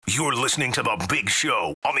You're listening to The Big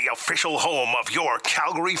Show on the official home of your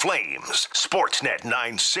Calgary Flames. Sportsnet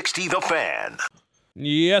 960 The Fan.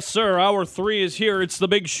 Yes, sir. Hour 3 is here. It's The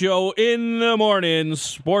Big Show in the morning.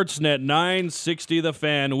 Sportsnet 960 The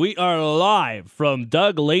Fan. We are live from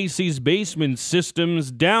Doug Lacey's Basement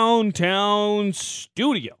Systems downtown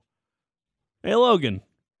studio. Hey, Logan.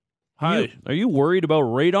 Hi. Are you worried about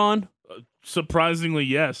radon? Surprisingly,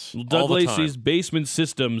 yes. Doug Lacey's Basement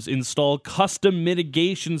Systems install custom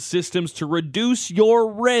mitigation systems to reduce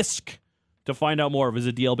your risk. To find out more,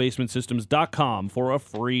 visit dlbasementsystems.com for a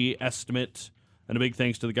free estimate. And a big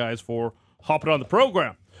thanks to the guys for hopping on the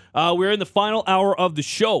program. We're in the final hour of the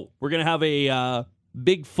show. We're going to have a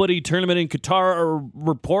big footy tournament in Qatar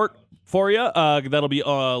report for you. That'll be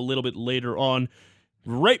a little bit later on,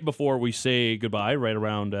 right before we say goodbye, right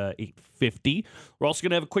around 8:50. We're also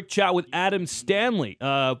going to have a quick chat with Adam Stanley.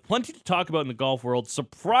 Plenty to talk about in the golf world,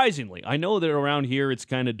 surprisingly. I know that around here it's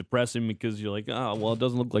kind of depressing because you're like, oh, well, it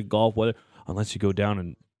doesn't look like golf weather unless you go down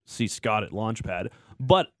and see Scott at Launchpad.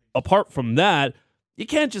 But apart from that, you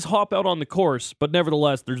can't just hop out on the course. But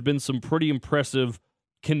nevertheless, there's been some pretty impressive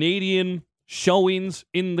Canadian showings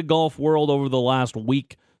in the golf world over the last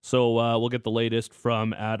week. So we'll get the latest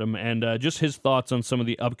from Adam and just his thoughts on some of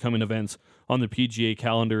the upcoming events on the PGA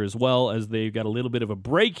calendar, as well as they've got a little bit of a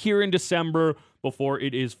break here in December before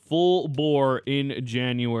it is full bore in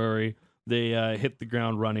January. They hit the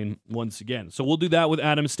ground running once again. So we'll do that with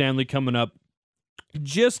Adam Stanley coming up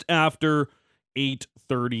just after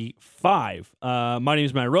 8:35. My name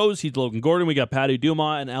is Matt Rose. He's Logan Gordon. We got Patty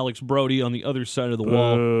Dumas and Alex Brody on the other side of the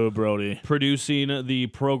wall. Oh, Brody. Producing the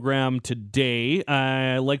program today.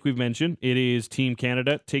 Like we've mentioned, it is Team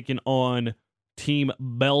Canada taking on Team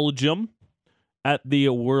Belgium at the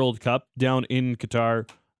World Cup down in Qatar.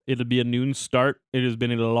 It'll be a noon start. It has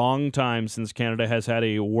been a long time since Canada has had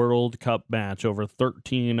a World Cup match, over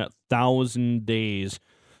 13,000 days.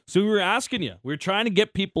 So we were asking you, we were trying to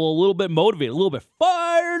get people a little bit motivated, a little bit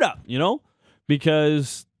fired up,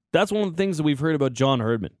 because that's one of the things that we've heard about John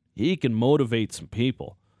Herdman. He can motivate some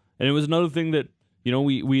people. And it was another thing that,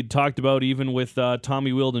 we had talked about even with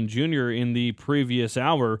Tommy Wheeldon Jr. in the previous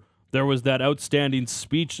hour. There was that outstanding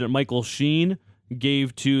speech that Michael Sheen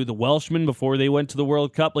gave to the Welshmen before they went to the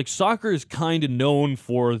World Cup. Like, soccer is kind of known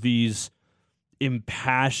for these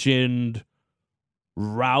impassioned,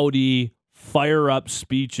 rowdy, fire-up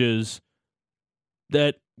speeches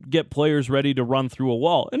that get players ready to run through a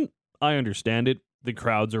wall. And I understand it. The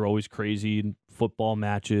crowds are always crazy in football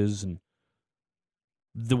matches, and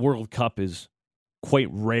the World Cup is quite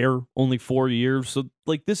rare, only 4 years. So,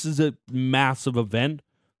 this is a massive event.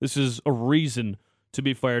 This is a reason to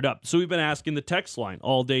be fired up. So we've been asking the text line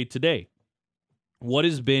all day today, what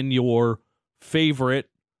has been your favorite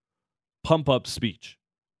pump-up speech?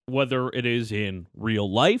 Whether it is in real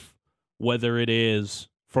life, whether it is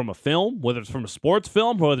from a film, whether it's from a sports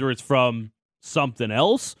film, whether it's from something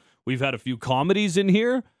else. We've had a few comedies in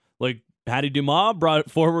here. Like Patty Dumas brought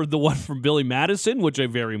forward the one from Billy Madison, which I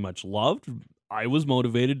very much loved. I was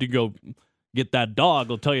motivated to go get that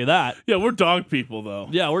dog, I'll tell you that. Yeah, we're dog people, though.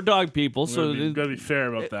 Yeah, we're dog people. So gotta be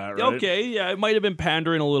fair about that, right? Okay, yeah, it might have been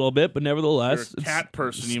pandering a little bit, but nevertheless, you're a cat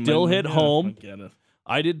person. You still hit home. I get it.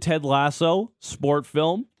 I did Ted Lasso, sport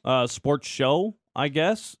film, sports show, I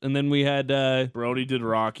guess. And then we had Brody did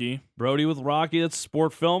Rocky. Brody with Rocky, that's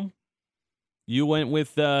sport film. You went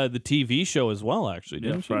with the TV show as well, actually,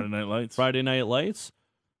 didn't you? Friday Night Lights. Friday Night Lights.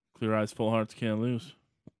 Clear Eyes, Full Hearts, Can't Lose.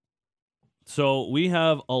 So we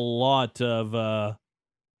have a lot of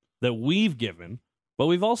that we've given, but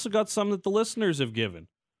we've also got some that the listeners have given.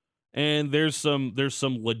 And there's some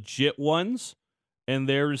legit ones, and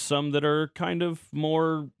there's some that are kind of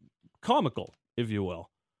more comical, if you will.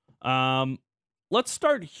 Let's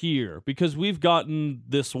start here, because we've gotten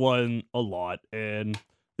this one a lot, and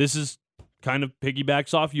this is kind of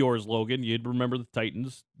piggybacks off yours, Logan. You'd remember the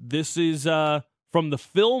Titans. This is from the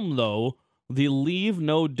film, though, the Leave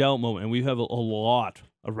No Doubt moment, and we have a lot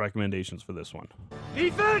of recommendations for this one.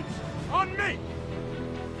 Defense on me!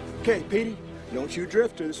 Okay, Petey, don't you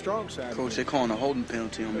drift to the strong side. Coach, they're calling a holding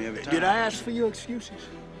penalty on me every time. Did I ask for your excuses?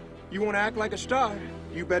 You want to act like a star?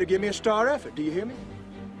 You better give me a star effort. Do you hear me?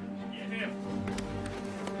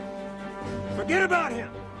 Forget about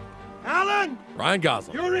him. Alan! Ryan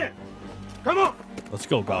Gosling. You're in. Come on. Let's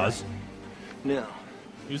go, Gauze. Now,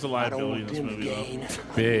 He was a I don't liability in want this them to movie, though. gain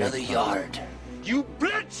Big. another yard. You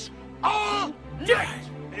blitz all night.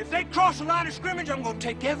 And if they cross the line of scrimmage, I'm going to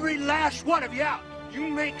take every last one of you out. You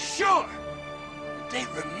make sure that they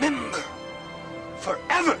remember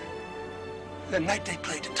forever the night they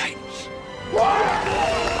played the Titans.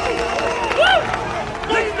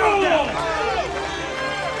 Let's go!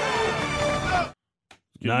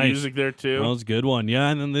 Good Nice. music there, too. That was a good one. Yeah,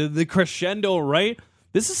 and then the crescendo, right?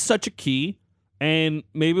 This is such a key, and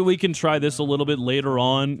maybe we can try this a little bit later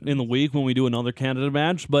on in the week when we do another Canada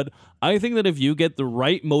match, but I think that if you get the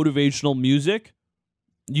right motivational music,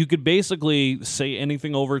 you could basically say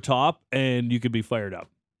anything over top, and you could be fired up.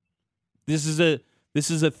 This is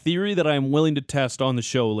a theory that I'm willing to test on the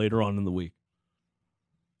show later on in the week.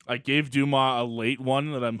 I gave Dumas a late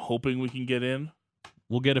one that I'm hoping we can get in.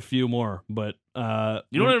 We'll get a few more, but You know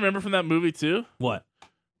what I remember from that movie, too? what?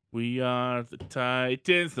 We are the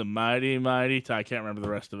Titans, the mighty, mighty. I can't remember the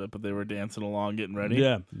rest of it, but they were dancing along, getting ready.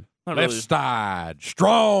 Yeah, Not Left really. side,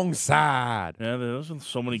 strong side. Yeah, there's been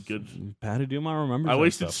so many good. Patty Dumas remembers. I that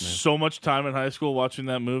wasted stuff, man. so much time in high school watching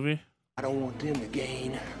that movie. I don't want them to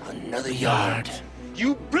gain another yard.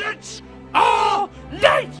 You blitz all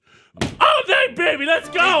night! All day, baby, let's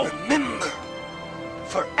go! Remember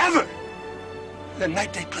forever the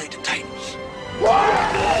night they played the Titans.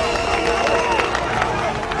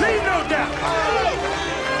 Leave no doubt.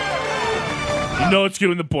 You know it's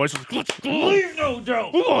giving the boys. Let's go. Leave no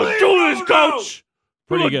doubt. We're gonna do this, coach.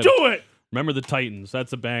 Pretty We're good. gonna do it. Remember the Titans.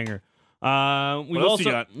 That's a banger. We've else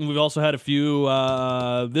you got? We've also had a few.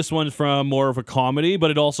 This one's from more of a comedy, but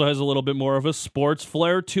it also has a little bit more of a sports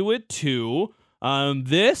flair to it too.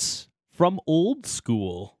 This from Old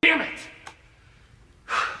School. Damn it!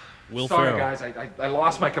 Will Sorry, Ferrell. guys. I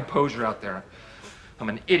lost my composure out there. I'm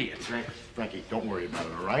an idiot. Frankie, don't worry about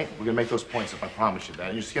it, all right? We're gonna make those points up, I promise you that.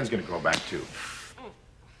 And your skin's gonna grow back, too.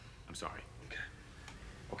 I'm sorry.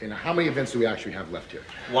 Okay, now how many events do we actually have left here?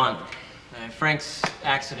 One. Frank's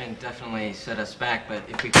accident definitely set us back, but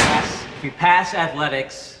if we pass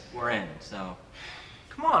athletics, we're in. So.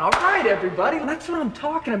 Come on, all right, everybody. That's what I'm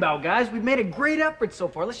talking about, guys. We've made a great effort so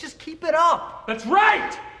far. Let's just keep it up. That's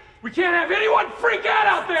right! We can't have anyone freak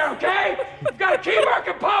out there, okay? We've got to keep our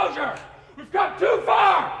composure. We've come too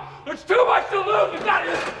far. There's too much to lose. We've got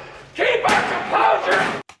to keep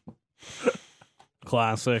our composure.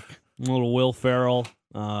 Classic. Little Will Ferrell.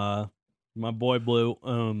 My boy Blue.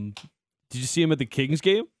 Did you see him at the Kings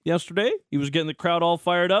game yesterday? He was getting the crowd all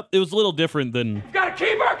fired up. It was a little different than. We've got to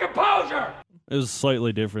keep our composure. It was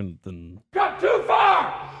slightly different than. We've come too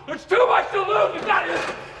far. There's too much to lose. We've got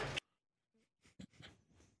to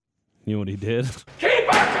You know what he did?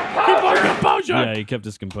 keep our composure. Yeah, he kept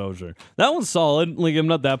his composure. That one's solid. Like, I'm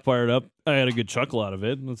not that fired up. I had a good chuckle out of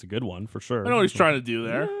it. That's a good one for sure. I know what he's trying to do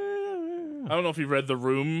there. I don't know if he read The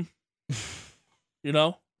Room. You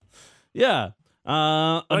know? Yeah.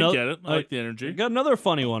 I get it. I like the energy. Got another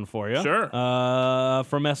funny one for you. Sure.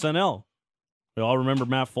 From SNL. We all remember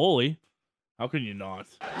Matt Foley. How can you not?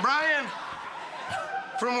 Brian,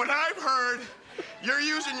 from what I've heard, you're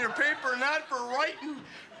using your paper not for writing,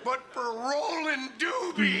 but for rolling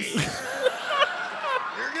doobies.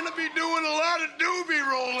 You're gonna be doing a lot of doobie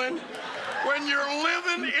rolling when you're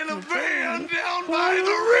living in a van down by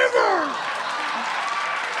the river.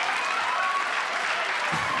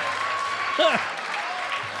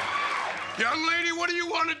 Young lady, what do you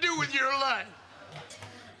want to do with your life?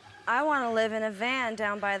 I want to live in a van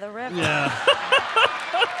down by the river. Yeah.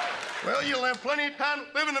 Well, you'll have plenty of time to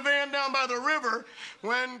live in a van down by the river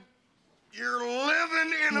when you're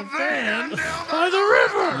living in a van down by the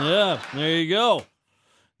river. Yeah, there you go.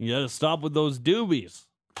 You got to stop with those doobies.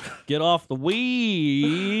 Get off the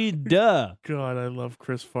weed. Duh. God, I love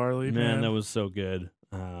Chris Farley, Man, that was so good.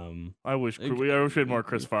 I wish we had more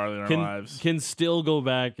Chris Farley in our lives. Can still go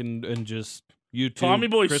back and just YouTube. Tommy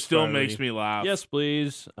Boy Chris still Farley. makes me laugh. Yes,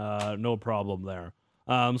 please. No problem there.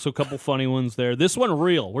 So a couple funny ones there. This one,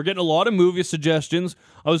 real. We're getting a lot of movie suggestions.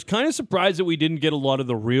 I was kind of surprised that we didn't get a lot of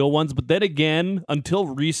the real ones, but then again, until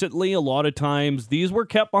recently, a lot of times these were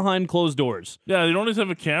kept behind closed doors. Yeah, they don't always have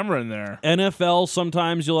a camera in there. NFL,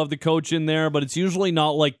 sometimes you'll have the coach in there, but it's usually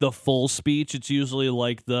not like the full speech. It's usually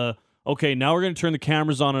like okay, now we're going to turn the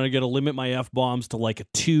cameras on and I got to limit my F-bombs to like a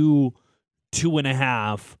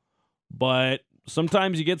 2.5. But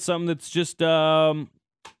sometimes you get something that's just strong.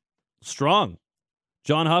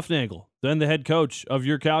 John Hufnagel, then the head coach of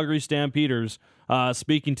your Calgary Stampeders,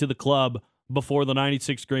 speaking to the club before the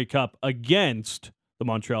 96 Grey Cup against the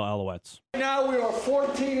Montreal Alouettes. Now we are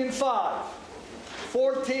 14-5.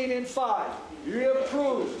 14-5. You have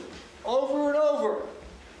proved over and over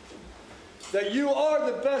that you are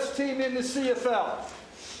the best team in the CFL.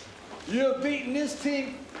 You have beaten this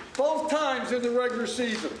team both times in the regular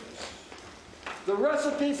season. The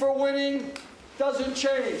recipe for winning doesn't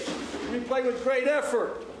change. We play with great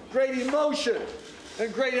effort, great emotion,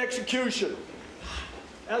 and great execution.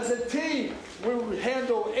 As a team, we will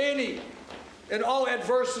handle any and all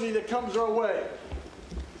adversity that comes our way.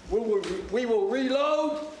 We will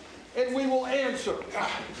reload and we will answer. answer.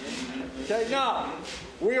 Okay, now,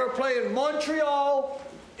 we are playing Montreal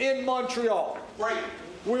in Montreal. Right.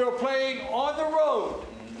 We are playing on the road.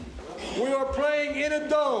 We are playing in a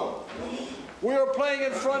dome. We are playing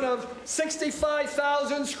in front of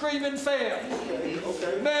 65,000 screaming fans.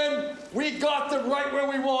 Okay. Men, we got them right where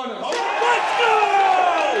we want them. Let's go!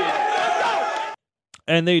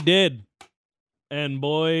 And they did. And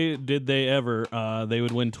boy, did they ever. They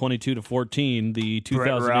would win 22-14, the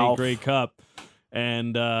 2008 Grey Cup.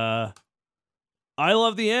 And I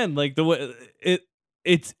love the end. Like the way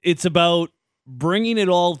it's about bringing it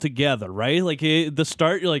all together, right? Like the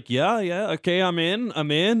start, you're like, yeah, okay, I'm in,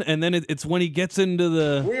 and then it's when he gets into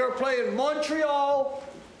the. We are playing Montreal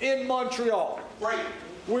in Montreal. Right.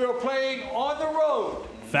 We are playing on the road.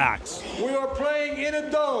 Facts. We are playing in a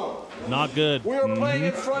dome. Not good. We are playing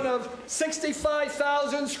in front of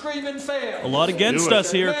 65,000 screaming fans. A lot against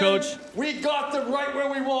us here, Coach. We got them right where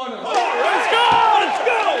we want them. Let's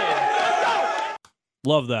go!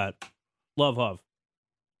 Love that. Love Huv.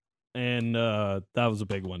 And that was a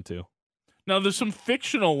big one, too. Now, there's some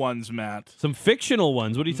fictional ones, Matt. Some fictional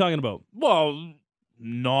ones? What are you talking about? Well,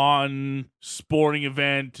 non-sporting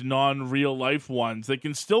event, non-real life ones. They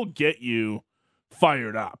can still get you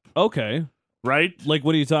fired up. Okay. Right? Like,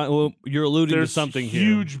 what are you talking? Well, you're alluding There's to something here.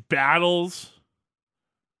 Huge battles.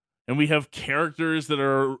 And we have characters that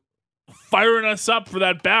are firing us up for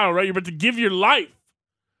that battle, right? You're about to give your life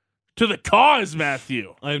to the cause,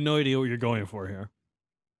 Matthew. I have no idea what you're going for here.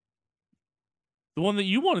 The one that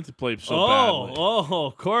you wanted to play so badly. Oh,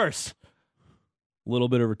 of course. A little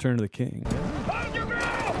bit of Return to the King. Hold your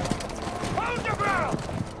ground! Hold your ground!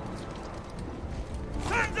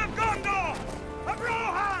 Sons of Gondor! Of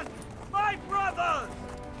Rohan! My brothers!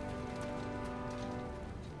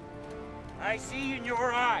 I see in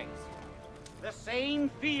your eyes the same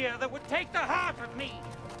fear that would take the heart of me.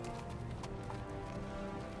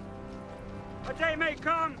 A day may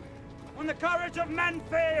come when the courage of men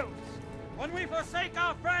fails, when we forsake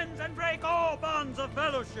our friends and break all bonds of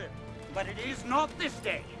fellowship. But it is not this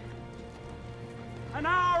day. An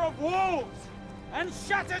hour of woes and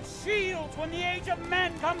shattered shields when the age of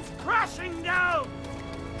men comes crashing down.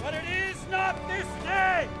 But it is not this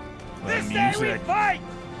day. This day we fight.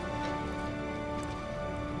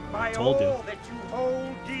 By all that you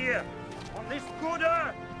hold dear on this good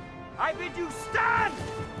earth, I bid you stand,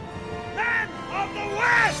 men of the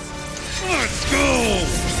West! Let's go!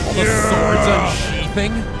 All the swords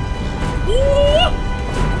unsheathing.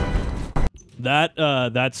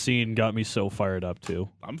 That scene got me so fired up too.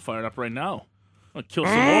 I'm fired up right now. I'm gonna kill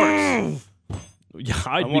some orcs. Yeah,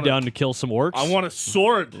 I'd be down to kill some orcs. I want a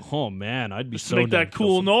sword. Oh man, I'd be Just so make down that to kill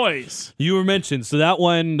cool some- noise. You were mentioned, so that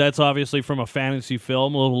one, that's obviously from a fantasy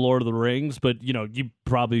film, a little Lord of the Rings, but you know, you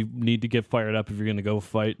probably need to get fired up if you're going to go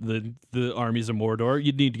fight the armies of Mordor.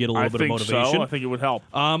 You'd need to get a little bit of motivation. So. I think it would help.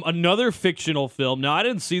 Another fictional film. Now, I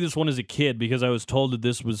didn't see this one as a kid because I was told that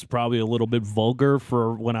this was probably a little bit vulgar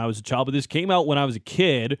for when I was a child, but this came out when I was a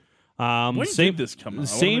kid. When did this come out?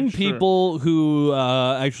 Same people who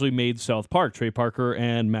actually made South Park, Trey Parker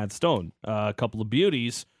and Matt Stone, a couple of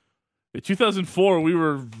beauties. In 2004, we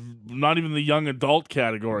were not even the young adult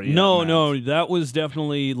category. No, that was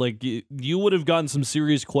definitely like you would have gotten some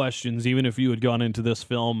serious questions even if you had gone into this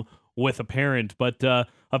film with a parent. But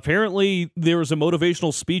apparently there was a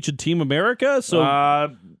motivational speech at Team America,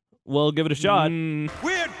 so we'll give it a shot.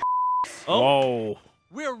 Weird. Oh.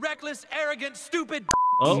 We're reckless, arrogant, stupid.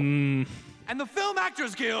 Oh. And the Film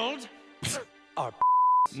Actors Guild are.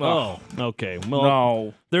 Oh, okay. Well,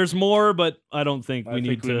 no. There's more, but I don't think we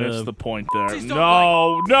need to. Missed the point there.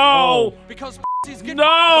 No. Because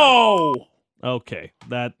no. Okay,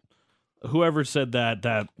 that whoever said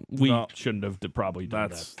that we shouldn't have probably done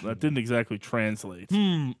that. That didn't exactly translate.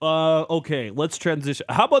 Okay, let's transition.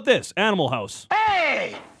 How about this? Animal House.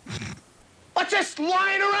 Hey! What's this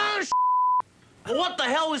lying around? Well, what the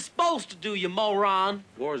hell is supposed to do, you moron?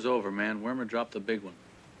 War's over, man. Wormer dropped the big one.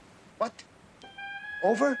 What?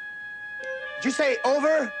 Over? Did you say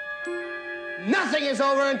over? Nothing is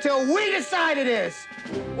over until we decide it is.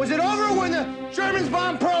 Was it over when the Germans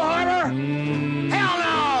bombed Pearl Harbor? Hell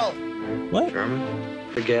no! What?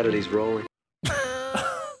 German? Forget it, he's rolling.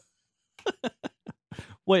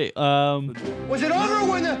 Wait, Was it over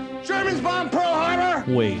when the Germans bombed Pearl Harbor?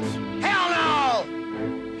 Wait. Hell no!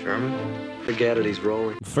 German? Forget it, he's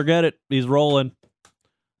rolling. Forget it, he's rolling.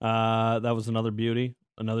 That was another beauty.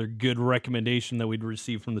 Another good recommendation that we'd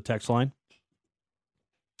received from the text line.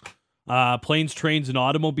 Planes, Trains, and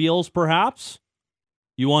Automobiles, perhaps?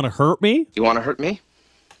 You want to hurt me? You want to hurt me?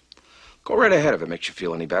 Go right ahead if it makes you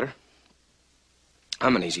feel any better.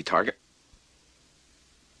 I'm an easy target.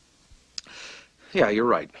 Yeah, you're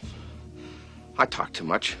right. I talk too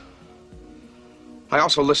much. I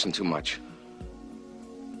also listen too much.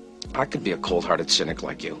 I could be a cold-hearted cynic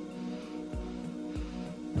like you.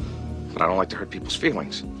 But I don't like to hurt people's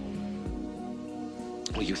feelings.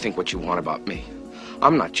 Well, you think what you want about me.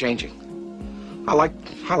 I'm not changing. I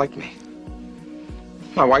like me.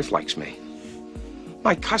 My wife likes me.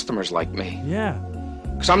 My customers like me. Yeah.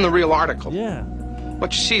 Because I'm the real article. Yeah.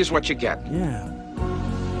 What you see is what you get. Yeah.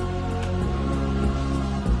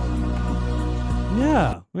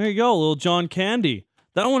 Yeah. There you go, little John Candy.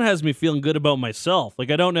 That one has me feeling good about myself.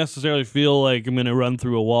 Like, I don't necessarily feel like I'm going to run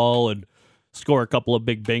through a wall and score a couple of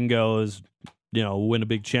big bingos, you know, win a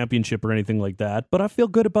big championship or anything like that. But I feel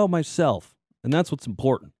good about myself. And that's what's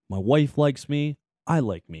important. My wife likes me. I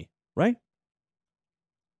like me. Right?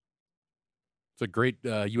 It's a great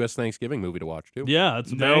U.S. Thanksgiving movie to watch, too. Yeah,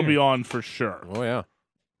 it's a That'll banger. be on for sure. Oh, yeah.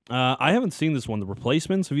 I haven't seen this one, The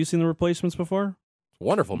Replacements. Have you seen The Replacements before?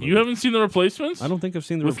 Wonderful movie. You haven't seen The Replacements? I don't think I've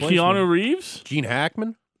seen The With Replacements. Keanu Reeves? Gene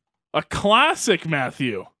Hackman? A classic,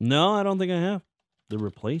 Matthew. No, I don't think I have. The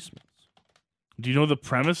Replacements. Do you know the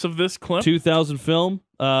premise of this clip? 2000 film?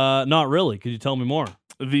 Not really. Could you tell me more?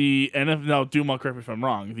 The NFL, now Duma, correct me if I'm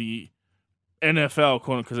wrong, the NFL,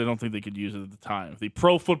 quote, because I don't think they could use it at the time. The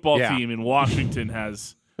pro football team in Washington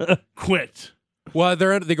has quit. Well,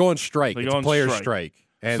 they go on strike. They It's go a on player strike. strike.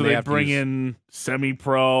 And so they have to bring use- in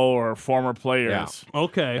semi-pro or former players. Yeah.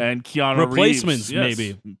 Okay. And Keanu Replacements, Reeves.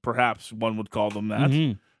 maybe. Perhaps one would call them that.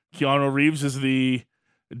 Mhm. Keanu Reeves is the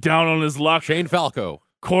down on his luck Shane Falco.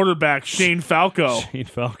 quarterback, Shane Falco, Shane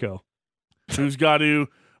Falco. who's got to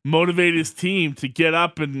motivate his team to get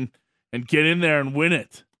up and get in there and win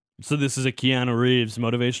it. So this is a Keanu Reeves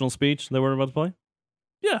motivational speech that we're about to play?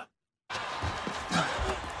 Yeah.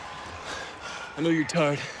 I know you're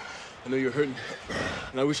tired. I know you're hurting.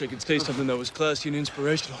 And I wish I could say something that was classy and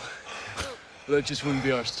inspirational. But that just wouldn't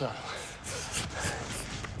be our style.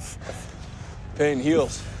 Pain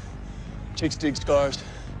heals. Chicks dig scars.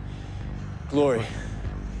 Glory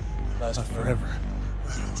lasts forever.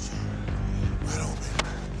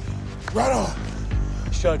 Right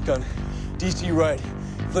on. Shotgun. DC right.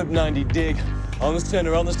 Flip 90 dig. On the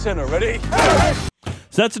center. Ready?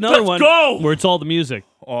 So that's another Let's one go! where it's all the music.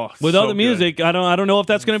 Oh, Without so the music, I don't know if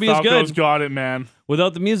that's going to be Falco's as good. got it, man.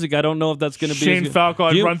 Without the music, I don't know if that's going to be as Shane good. Falco,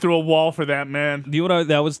 I'd Do you- run through a wall for that, man. Do you know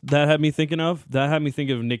what that had me thinking of? That had me think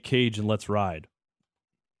of Nick Cage and Let's Ride.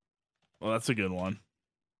 Well, that's a good one.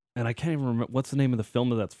 And I can't even remember what's the name of the film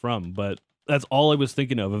that's from, but that's all I was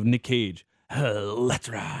thinking of Nick Cage. Let's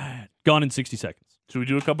Ride. Gone in 60 seconds. Should we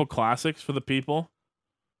do a couple classics for the people?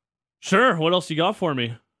 Sure. What else you got for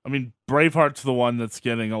me? I mean, Braveheart's the one that's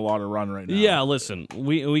getting a lot of run right now. Yeah, listen,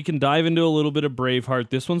 we can dive into a little bit of Braveheart.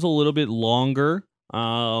 This one's a little bit longer.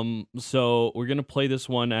 So we're gonna play this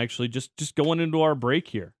one actually just going into our break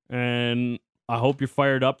here. And I hope you're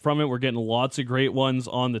fired up from it. We're getting lots of great ones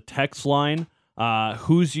on the text line.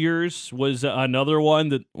 Who's Yours was another one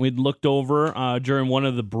that we'd looked over during one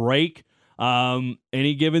of the break.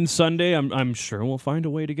 Any given Sunday, I'm sure we'll find a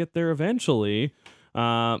way to get there eventually.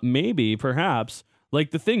 Maybe, perhaps.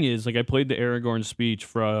 Like, the thing is, like, I played the Aragorn speech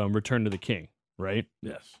from Return to the King, right?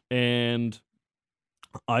 Yes. And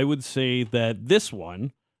I would say that this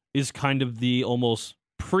one is kind of the almost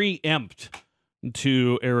preempt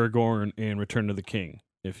to Aragorn in Return to the King,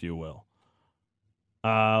 if you will.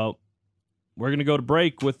 We're going to go to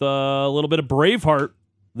break with a little bit of Braveheart.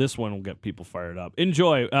 This one will get people fired up.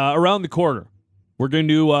 Enjoy. Around the corner, we're going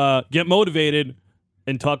to get motivated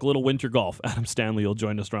and talk a little winter golf. Adam Stanley will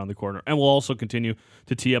join us around the corner. And we'll also continue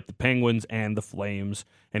to tee up the Penguins and the Flames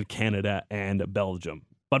and Canada and Belgium.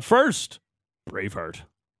 But first, Braveheart.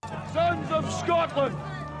 Sons of Scotland,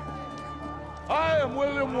 I am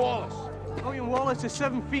William Wallace. William Wallace is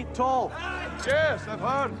 7 feet tall. Yes, I've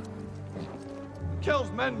heard. Kills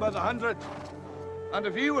men by the hundred. And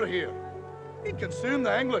if he were here, he'd consume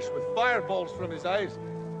the English with fireballs from his eyes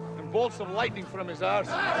and bolts of lightning from his arse.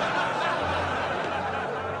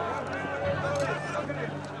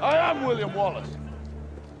 I am William Wallace.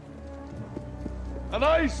 And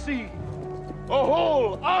I see a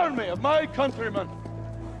whole army of my countrymen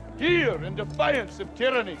here in defiance of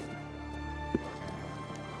tyranny.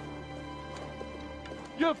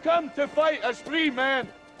 You've come to fight as free men.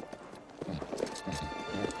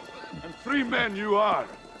 And free men you are.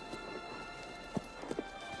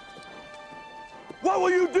 What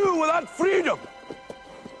will you do with that freedom?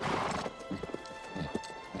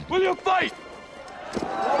 Will you fight?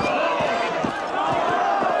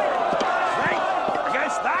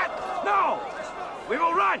 Against that? No! We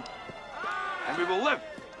will run! And we will live.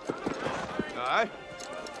 Aye.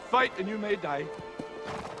 Fight and you may die.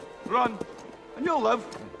 Run And you'll live.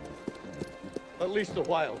 At least a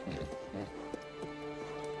while.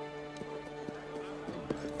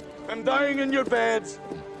 And dying in your beds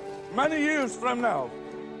many years from now,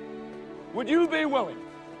 would you be willing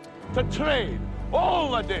to trade all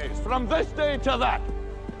the days from this day to that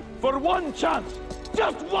for one chance,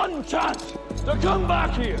 just one chance, to come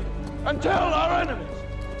back here and tell our enemies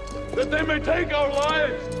that they may take our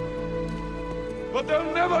lives, but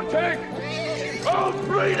they'll never take our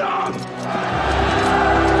freedom!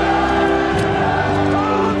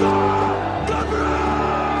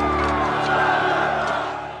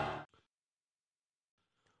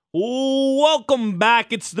 Welcome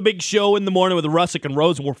back. It's the Big Show in the morning with Russick and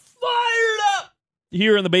Rose, and we're fired up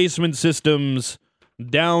here in the Basement Systems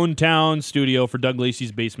downtown studio for Doug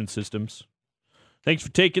Lacey's Basement Systems. Thanks for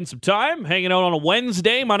taking some time, hanging out on a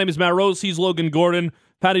Wednesday. My name is Matt Rose. He's Logan Gordon.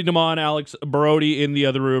 Patty DeMond, Alex Brody in the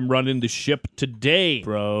other room running the ship today.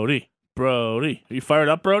 Brody. Are you fired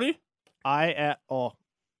up, Brody?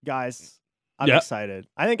 Guys, I'm excited.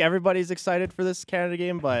 I think everybody's excited for this Canada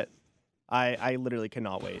game, but I literally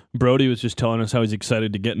cannot wait. Brody was just telling us how he's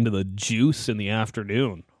excited to get into the juice in the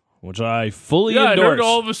afternoon, which I fully endorse. I heard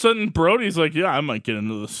all of a sudden Brody's like, yeah, I might get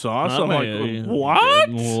into the sauce. I'm like, what?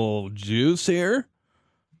 A little juice here.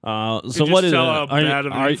 So just what is tell it? how bad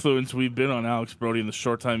of an influence we've been on Alex Brody in the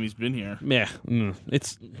short time he's been here. Yeah,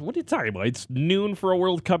 it's what are you talking about? It's noon for a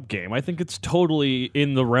World Cup game. I think it's totally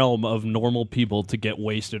in the realm of normal people to get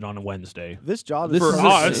wasted on a Wednesday. This job this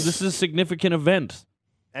is a significant event.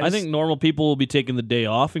 I think normal people will be taking the day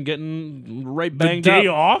off and getting right banged up. The day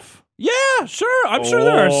off? Yeah, sure. I'm sure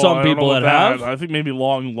there are some people that have. I think maybe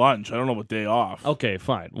long lunch. I don't know about day off. Okay,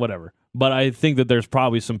 fine, whatever. But I think that there's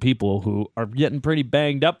probably some people who are getting pretty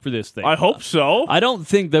banged up for this thing. I hope so. I don't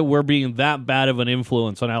think that we're being that bad of an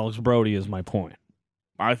influence on Alex Brody is my point.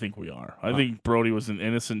 I think we are. I think Brody was an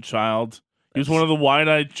innocent child. He was one of the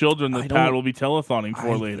wide-eyed children that Pat will be telethoning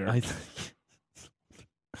for later.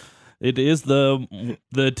 It is the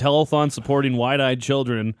telethon supporting wide-eyed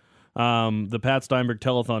children. The Pat Steinberg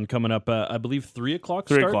telethon coming up, I believe 3 o'clock.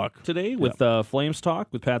 3 o'clock today with Flames Talk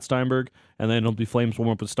with Pat Steinberg, and then it'll be Flames warm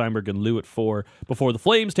up with Steinberg and Lou at 4 before the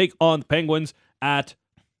Flames take on the Penguins at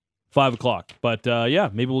 5 o'clock. But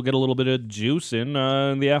maybe we'll get a little bit of juice in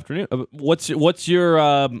the afternoon. What's your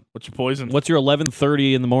poison? What's your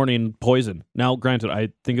 11:30 in the morning poison? Now, granted, I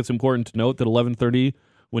think it's important to note that 11:30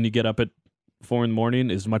 when you get up at 4 in the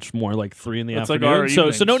morning is much more like 3 in the afternoon. Like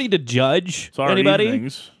our so no need to judge anybody.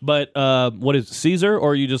 Evenings. But what is it, Caesar,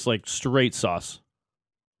 or are you just like straight sauce?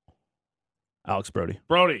 Alex Brody.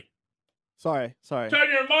 Sorry. Turn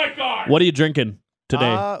your mic on. What are you drinking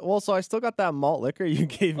today? So I still got that malt liquor you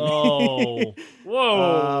gave me. Oh,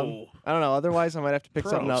 whoa! I don't know. Otherwise, I might have to pick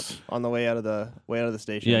something up on the way out of the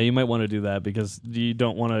station. Yeah, you might want to do that because you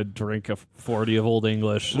don't want to drink a 40 of Old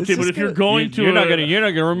English. Okay, but if you're going to, you're not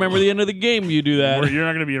gonna remember the end of the game. You do that. You're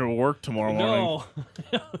not gonna be at work tomorrow morning.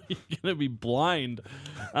 No, you're gonna be blind.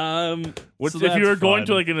 If you were going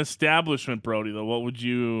to like an establishment, Brody, though, what would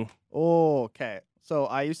you? Oh, okay. So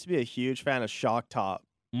I used to be a huge fan of Shock Top.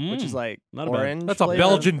 Which is like not orange. That's a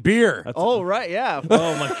Belgian beer. Right, yeah.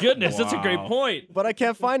 Oh my goodness, that's a great point. But I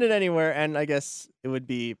can't find it anywhere, and I guess it would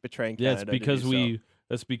be betraying Canada. Yeah,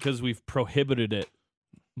 that's because we've prohibited it.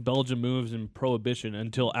 Belgium moves in prohibition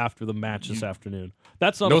until after the match this afternoon.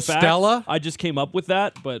 That's not a fact. Stella? I just came up with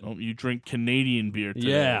that, but you drink Canadian beer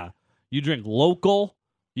today. Yeah, you drink local.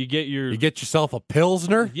 You get yourself a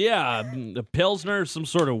Pilsner. Yeah, a Pilsner, some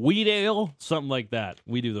sort of wheat ale, something like that.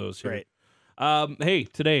 We do those here. Great. Hey,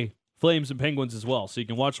 today, Flames and Penguins as well. So you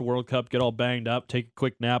can watch the World Cup, get all banged up, take a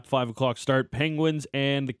quick nap, 5 o'clock start. Penguins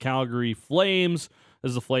and the Calgary Flames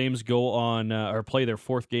as the Flames go on or play their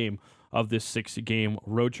 4th game of this 6-game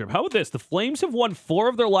road trip. How about this? The Flames have won 4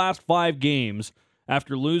 of their last 5 games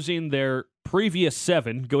after losing their previous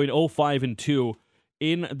 7, going 0-5-2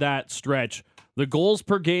 in that stretch. The goals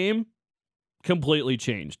per game completely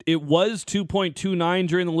changed. It was 2.29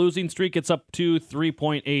 during the losing streak. It's up to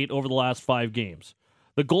 3.8 over the last 5 games.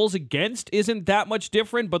 The goals against isn't that much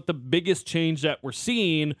different, but the biggest change that we're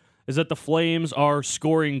seeing is that the Flames are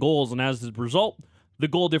scoring goals, and as a result, the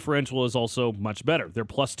goal differential is also much better. They're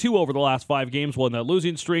 +2 over the last 5 games, while in that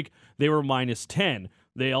losing streak, they were -10.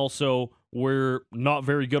 They also were not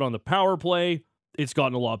very good on the power play. It's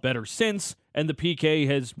gotten a lot better since, and the PK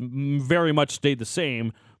has very much stayed the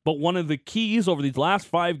same. But one of the keys over these last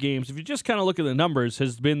 5 games, if you just kind of look at the numbers,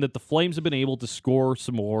 has been that the Flames have been able to score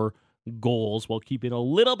some more goals while keeping a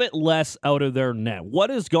little bit less out of their net. What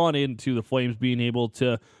has gone into the Flames being able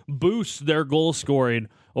to boost their goal scoring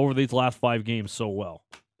over these last 5 games so well?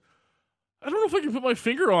 I don't know if I can put my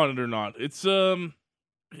finger on it or not. It's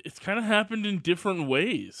it's kind of happened in different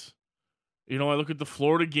ways. I look at the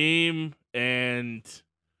Florida game, and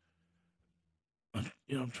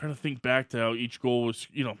I'm trying to think back to how each goal was.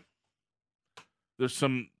 There's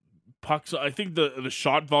some pucks. I think the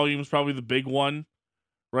shot volume is probably the big one,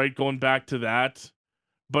 right? Going back to that.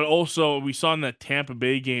 But also, we saw in that Tampa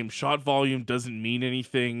Bay game, shot volume doesn't mean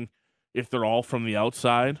anything if they're all from the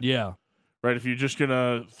outside. Yeah. Right? If you're just going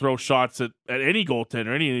to throw shots at any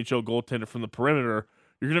goaltender, any NHL goaltender from the perimeter,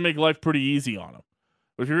 you're going to make life pretty easy on them.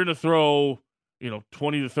 But if you're going to throw,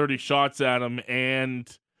 20 to 30 shots at them and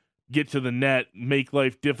get to the net, make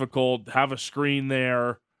life difficult, have a screen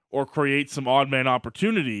there, or create some odd man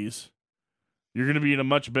opportunities, you're going to be in a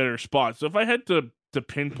much better spot. So if I had to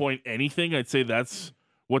pinpoint anything, I'd say that's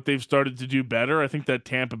what they've started to do better. I think that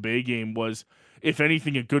Tampa Bay game was, if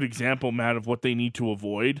anything, a good example, Matt, of what they need to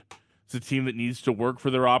avoid. It's a team that needs to work for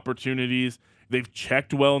their opportunities. They've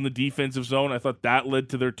checked well in the defensive zone. I thought that led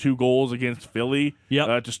to their 2 goals against Philly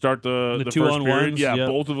to start the first period. 2-on-1s. Yeah, yep.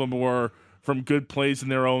 Both of them were from good plays in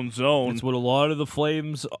their own zone. That's what a lot of the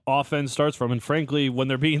Flames offense starts from. And frankly, when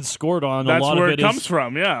they're being scored on, that's a lot where of it comes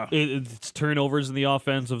from, yeah. It's turnovers in the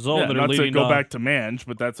offensive zone that are not leading to go back to Mange,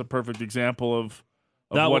 but that's a perfect example of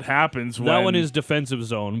what happens when... That one is defensive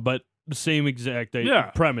zone, but the same exact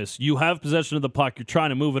premise. You have possession of the puck, you're trying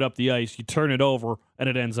to move it up the ice, you turn it over, and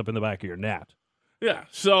it ends up in the back of your net. Yeah,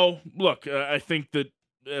 so, look, I think that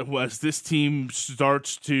as this team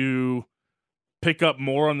starts to pick up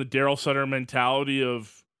more on the Daryl Sutter mentality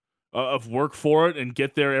of work for it and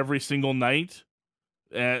get there every single night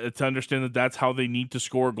to understand that that's how they need to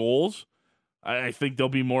score goals, I think they'll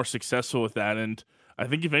be more successful with that. And I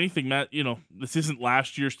think, if anything, Matt, this isn't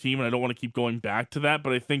last year's team, and I don't want to keep going back to that,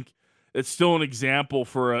 but I think it's still an example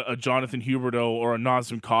for a Jonathan Huberdeau or a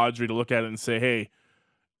Nazem Kadri to look at it and say, hey,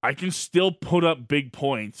 I can still put up big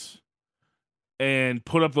points and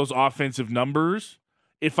put up those offensive numbers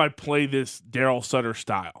if I play this Daryl Sutter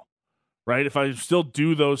style, right? If I still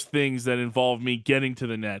do those things that involve me getting to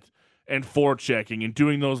the net and forechecking and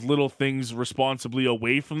doing those little things responsibly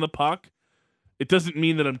away from the puck, it doesn't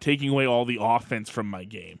mean that I'm taking away all the offense from my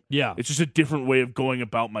game. Yeah. It's just a different way of going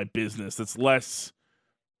about my business. That's less,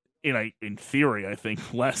 in theory, I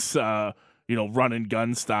think, less, run and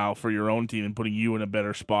gun style for your own team and putting you in a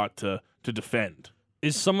better spot to defend.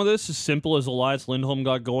 Is some of this as simple as Elias Lindholm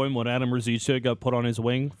got going when Adam Ruzicka got put on his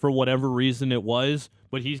wing for whatever reason it was,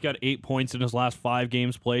 but he's got 8 points in his last 5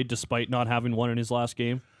 games played despite not having one in his last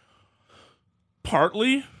game?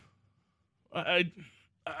 Partly. I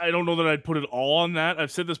don't know that I'd put it all on that.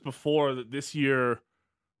 I've said this before, that this year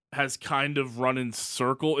has kind of run in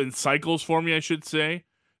cycles for me, I should say.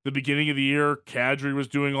 The beginning of the year, Kadri was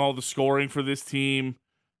doing all the scoring for this team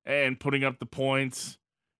and putting up the points.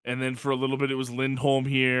 And then for a little bit, it was Lindholm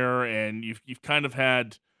here, and you've kind of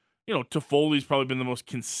had, Toffoli's probably been the most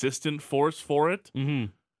consistent force for it. Mm-hmm.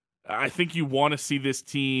 I think you want to see this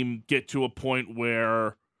team get to a point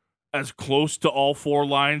where as close to all 4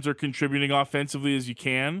 lines are contributing offensively as you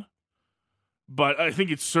can. But I think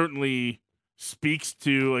it certainly speaks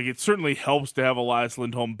to, it certainly helps to have Elias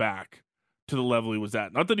Lindholm back to the level he was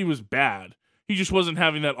at. Not that he was bad. He just wasn't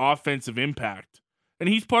having that offensive impact. And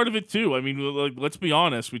he's part of it too. I mean, let's be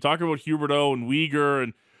honest. We talk about Huberdeau and Weegar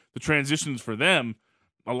and the transitions for them.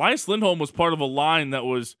 Elias Lindholm was part of a line that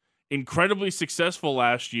was incredibly successful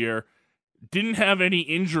last year, didn't have any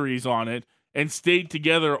injuries on it, and stayed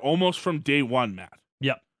together almost from day one, Matt.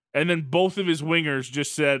 Yep. And then both of his wingers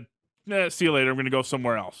just said, see you later, I'm going to go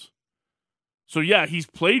somewhere else. So yeah, he's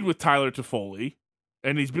played with Tyler Toffoli,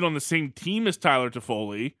 and he's been on the same team as Tyler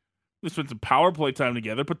Toffoli. They spent some power play time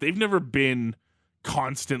together, but they've never been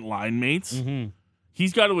constant line mates. Mm-hmm.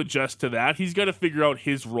 He's got to adjust to that. He's got to figure out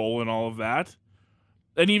his role in all of that.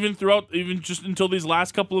 And even just until these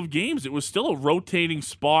last couple of games, it was still a rotating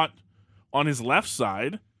spot on his left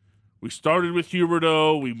side. We started with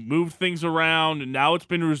Huberdeau, we moved things around, and now it's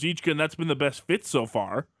been Ruzicka, and that's been the best fit so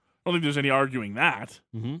far. I don't think there's any arguing that.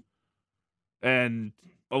 Mm-hmm. And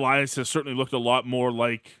Elias has certainly looked a lot more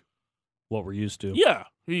like what we're used to. Yeah,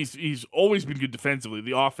 he's always been good defensively.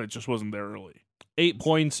 The offense just wasn't there early. 8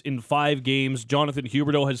 points in 5 games. Jonathan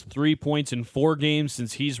Huberdeau has 3 points in 4 games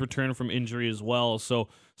since he's returned from injury as well. So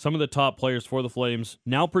some of the top players for the Flames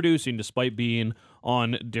now producing despite being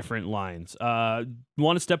on different lines.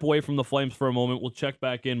 Want to step away from the Flames for a moment. We'll check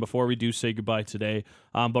back in before we do say goodbye today.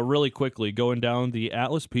 But really quickly, going down the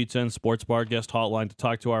Atlas Pizza and Sports Bar guest hotline to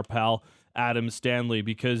talk to our pal Adam Stanley,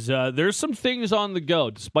 because there's some things on the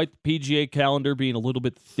go. Despite the PGA calendar being a little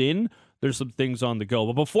bit thin, there's some things on the go.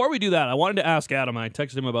 But before we do that, I wanted to ask Adam, and I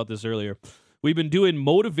texted him about this earlier. We've been doing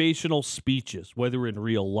motivational speeches, whether in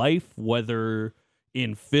real life, whether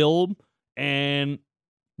in film and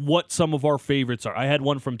what some of our favorites are. I had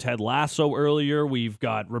one from Ted Lasso earlier. We've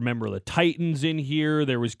got Remember the Titans in here.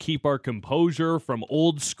 There was Keep Our Composure from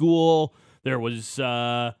Old School. There was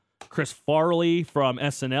Chris Farley from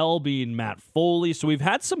SNL being Matt Foley. So we've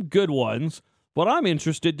had some good ones, but I'm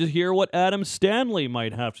interested to hear what Adam Stanley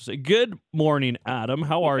might have to say. Good morning, Adam.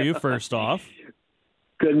 How are you, first off?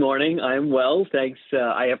 Good morning. I'm well, thanks.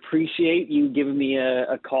 I appreciate you giving me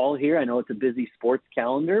a call here. I know it's a busy sports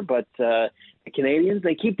calendar, but the Canadians,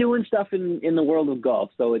 they keep doing stuff in the world of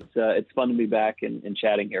golf, so it's fun to be back and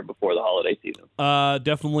chatting here before the holiday season.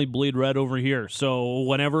 Definitely bleed red over here. So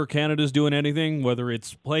whenever Canada's doing anything, whether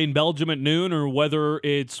it's playing Belgium at noon or whether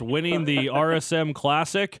it's winning the RSM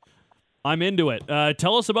Classic, I'm into it.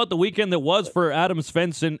 Tell us about the weekend that was for Adam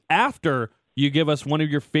Svensson after you give us one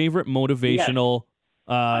of your favorite motivational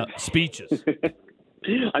speeches.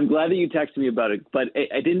 I'm glad that you texted me about it, but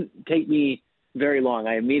it didn't take me very long.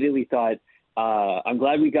 I immediately thought, I'm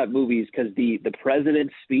glad we got movies because the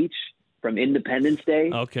president's speech from Independence Day,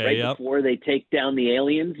 before they take down the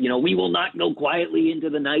aliens, we will not go quietly into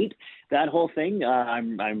the night. That whole thing,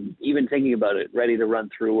 I'm even thinking about it, ready to run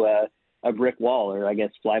through a brick wall, or I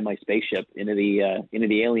guess fly my spaceship into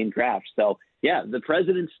the alien craft. So yeah, the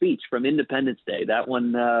president's speech from Independence Day, that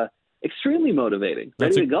one. Extremely motivating.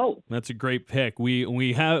 Ready to go. That's a great pick.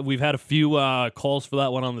 We've had a few calls for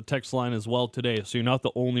that one on the text line as well today, so you're not the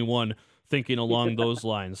only one thinking along those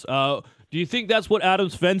lines. Do you think that's what Adam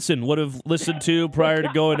Svensson would have listened to prior to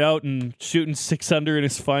going out and shooting 6 under in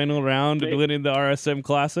his final round and winning the RSM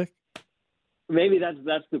Classic? Maybe that's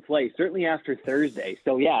the play. Certainly after Thursday.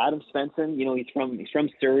 So yeah, Adam Svensson. He's from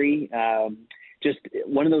Surrey. Just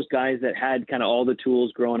one of those guys that had kind of all the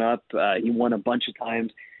tools growing up. He won a bunch of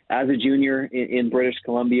times. As a junior in British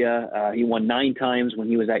Columbia, he won 9 times when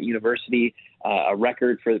he was at university, a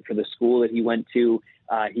record for the school that he went to.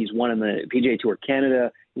 He's won on the PGA Tour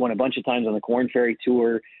Canada. He won a bunch of times on the Corn Ferry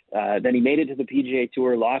Tour. Then he made it to the PGA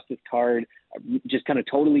Tour, lost his card, just kind of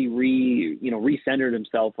totally recentered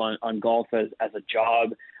himself on golf as a job.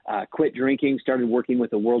 Quit drinking, started working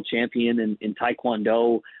with a world champion in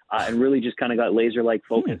Taekwondo, and really just kind of got laser-like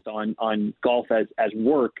focused on golf as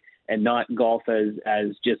work, and not golf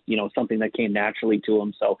as just, something that came naturally to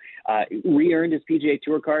him. So re-earned his PGA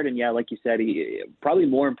Tour card. And yeah, like you said, he probably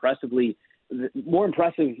more impressive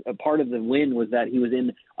part of the win was that he was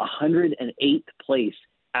in 108th place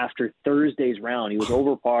after Thursday's round. He was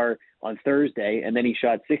over par on Thursday, and then he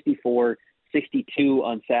shot 64, 62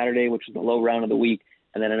 on Saturday, which was the low round of the week,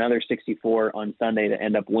 and then another 64 on Sunday to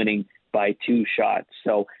end up winning by 2 shots.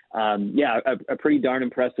 So, a pretty darn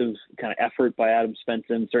impressive kind of effort by Adam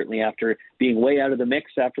Svensson, certainly after being way out of the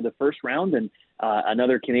mix after the first round. And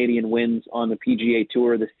another Canadian wins on the PGA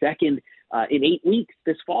Tour, the second in 8 weeks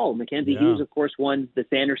this fall. Mackenzie Hughes, of course, won the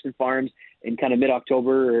Sanderson Farms in kind of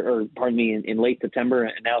mid-October, in late September.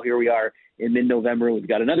 And now here we are in mid-November. We've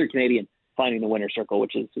got another Canadian finding the winner's circle,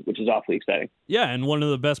 which is awfully exciting. Yeah, and one of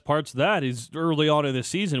the best parts of that is early on in the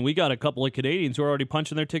season, we got a couple of Canadians who are already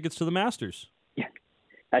punching their tickets to the Masters. Yeah,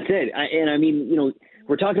 that's it.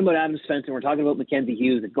 We're talking about Adam Svensson, we're talking about Mackenzie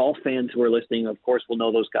Hughes. The golf fans who are listening, of course, will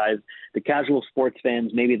know those guys. The casual sports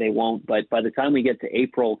fans, maybe they won't, but by the time we get to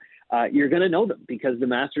April, you're going to know them because the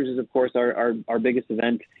Masters is, of course, our biggest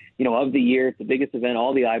event, of the year. It's the biggest event.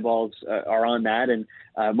 All the eyeballs are on that. And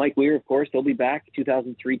Mike Weir, of course, he'll be back,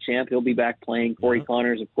 2003 champ. He'll be back playing. Corey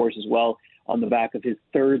Connors, of course, as well, on the back of his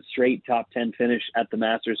 3rd straight top 10 finish at the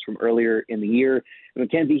Masters from earlier in the year.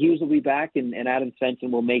 Mackenzie Hughes will be back, and Adam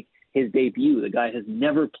Svensson will make his debut. The guy has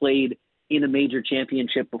never played in a major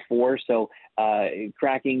championship before, so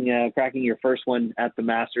cracking your first one at the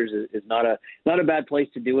Masters is not a bad place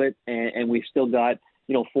to do it. And we've still got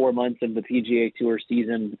 4 months of the PGA Tour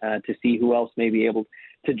season to see who else may be able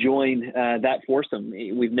to join that foursome.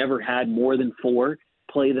 We've never had more than 4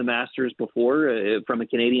 play the Masters before from a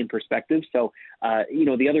Canadian perspective. So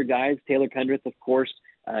the other guys, Taylor Pendrith, of course,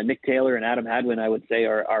 Nick Taylor and Adam Hadwin, I would say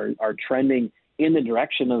are trending in the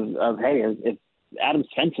direction of hey, if Adam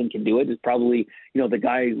Svensson can do it, is probably the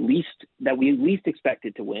guy we least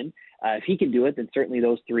expected to win. If he can do it, then certainly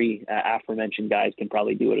those 3 aforementioned guys can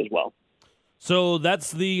probably do it as well. So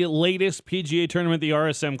that's the latest PGA tournament, the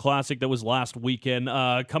RSM Classic that was last weekend.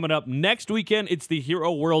 Coming up next weekend, it's the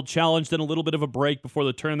Hero World Challenge, then a little bit of a break before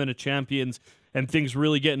the Tournament of Champions and things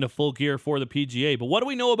really get into full gear for the PGA. But what do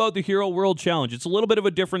we know about the Hero World Challenge? It's a little bit of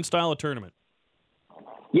a different style of tournament.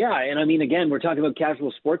 Yeah, and again, we're talking about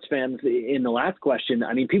casual sports fans in the last question.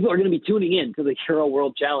 People are going to be tuning in to the Hero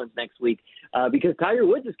World Challenge next week because Tiger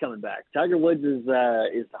Woods is coming back. Tiger Woods is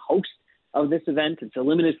the host of this event. It's a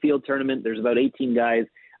limited field tournament. There's about 18 guys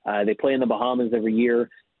They play in the Bahamas every year,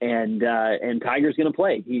 and Tiger's going to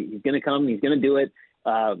play. He's going to come. He's going to do it.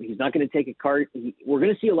 He's not going to take a cart. We're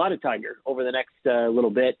going to see a lot of Tiger over the next little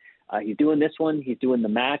bit. He's doing this one. He's doing the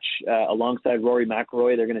match alongside Rory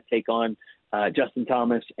McIlroy. They're going to take on Justin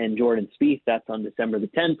Thomas and Jordan Spieth. That's on December the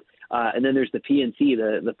 10th. And then there's the PNC,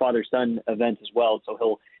 the father-son event as well.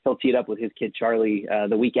 So he'll tee it up with his kid Charlie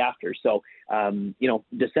the week after. So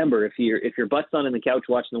December, if your butt's not on the couch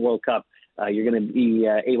watching the World Cup, you're going to be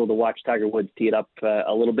able to watch Tiger Woods tee it up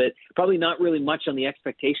a little bit. Probably not really much on the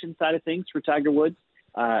expectation side of things for Tiger Woods.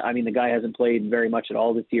 I mean, the guy hasn't played very much at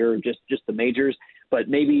all this year, just the majors. But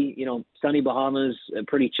maybe, sunny Bahamas, a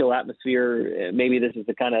pretty chill atmosphere. Maybe this is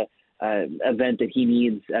the kind of event that he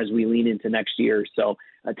needs as we lean into next year. So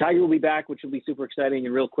Tiger will be back, which will be super exciting.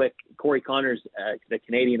 And real quick, Corey Connors, the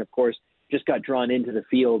Canadian, of course, just got drawn into the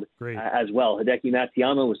field as well. Hideki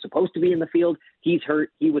Matsuyama was supposed to be in the field. He's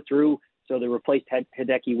hurt. He withdrew. So they replaced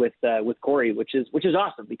Hideki with Corey, which is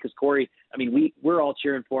awesome because Corey, I mean, we're all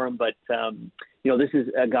cheering for him, but this is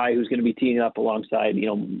a guy who's going to be teeing up alongside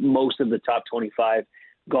most of the top 25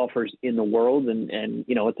 golfers in the world, and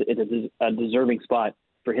it's a deserving spot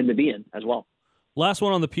for him to be in as well. Last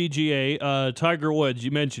one on the PGA, Tiger Woods.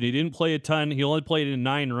 You mentioned he didn't play a ton. He only played in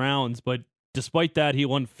 9 rounds, but despite that, he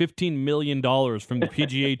won $15 million from the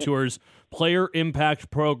PGA Tour's Player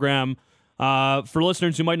Impact Program. For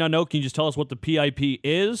listeners who might not know, can you just tell us what the PIP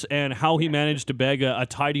is and how he managed to bag a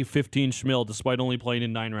tidy 15 schmil despite only playing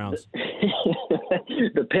in 9 rounds?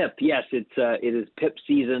 The PIP, yes, it is PIP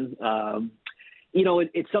season.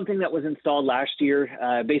 It's something that was installed last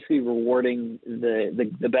year, basically rewarding the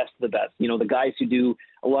best of the best. The guys who do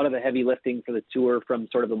a lot of the heavy lifting for the tour from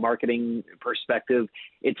sort of a marketing perspective.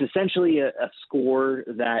 It's essentially a score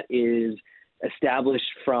that is established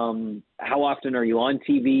from how often are you on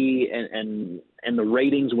TV and the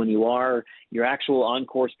ratings when you are, your actual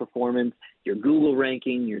on-course performance, your Google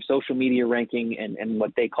ranking, your social media ranking, and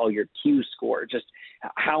what they call your Q score. Just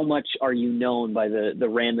how much are you known by the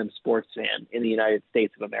random sports fan in the United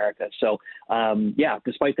States of America. So,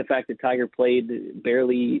 despite the fact that Tiger played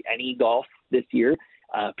barely any golf this year,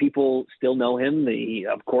 people still know him. He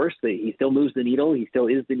still moves the needle. He still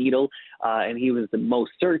is the needle. And he was the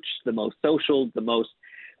most searched, the most social,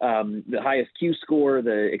 the highest Q score,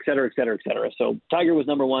 et cetera, et cetera, et cetera. So Tiger was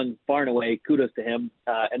number 1 far and away. Kudos to him.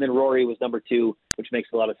 And then Rory was number 2, which makes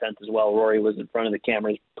a lot of sense as well. Rory was in front of the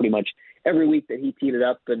cameras pretty much every week that he teed it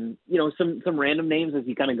up. And, some random names as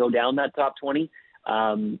you kind of go down that top 20.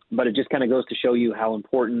 But it just kind of goes to show you how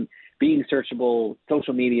important being searchable,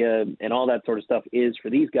 social media, and all that sort of stuff is for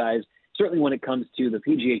these guys. Certainly when it comes to the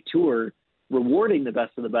PGA Tour, rewarding the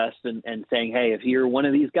best of the best and saying, hey, if you're one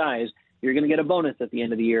of these guys, you're going to get a bonus at the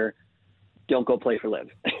end of the year. Don't go play for LIV.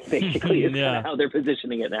 Basically, it's kind of how they're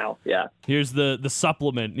positioning it now. Yeah. Here's the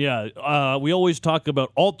supplement. Yeah. We always talk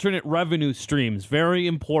about alternate revenue streams. Very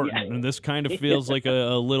important. Yeah. And this kind of feels like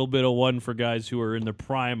a little bit of one for guys who are in the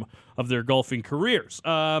prime of their golfing careers.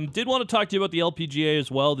 Did want to talk to you about the LPGA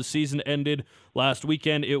as well. The season ended last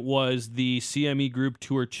weekend. It was the CME Group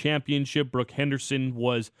Tour Championship. Brooke Henderson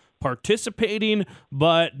was participating,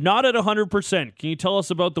 but not at 100%. Can you tell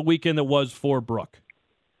us about the weekend that was for Brooke?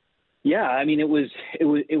 Yeah, I mean, it was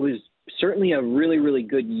certainly a really, really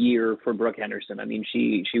good year for Brooke Henderson. I mean,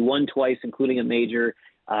 she won twice, including a major,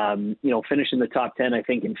 finished in the top 10, I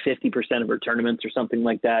think, in 50% of her tournaments or something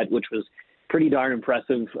like that, which was pretty darn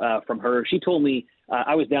impressive from her. She told me,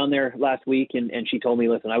 I was down there last week, and she told me,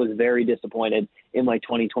 listen, I was very disappointed in my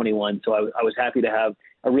 2021, so I was happy to have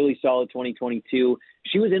a really solid 2022.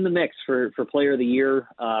 She was in the mix for Player of the Year.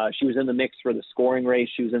 She was in the mix for the scoring race.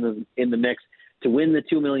 She was in the mix to win the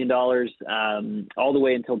 $2 million all the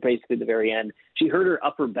way until basically the very end. She hurt her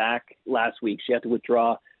upper back last week. She had to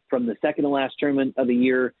withdraw from the second to last tournament of the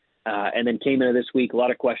year and then came into this week. A lot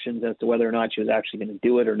of questions as to whether or not she was actually going to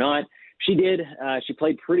do it or not. She did. She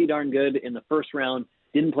played pretty darn good in the first round,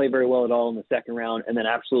 didn't play very well at all in the second round, and then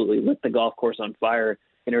absolutely lit the golf course on fire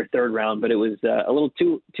in her third round. But it was a little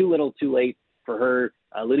too little too late for her.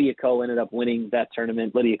 Lydia Ko ended up winning that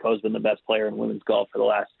tournament. Lydia Ko has been the best player in women's golf for the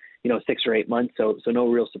last 6 or 8 months. So no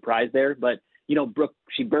real surprise there. But, Brooke,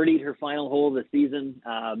 she birdied her final hole of the season.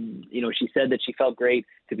 She said that she felt great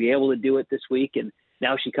to be able to do it this week. And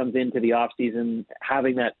now she comes into the off season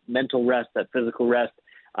having that mental rest, that physical rest,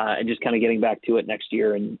 and just kind of getting back to it next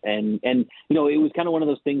year. And it was kind of one of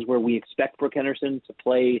those things where we expect Brooke Henderson to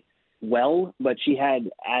play well, but she had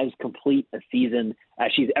as complete a season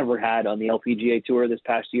as she's ever had on the LPGA Tour this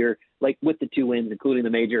past year, like with the 2 wins, including the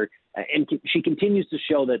major. And she continues to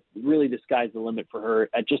show that really the sky's the limit for her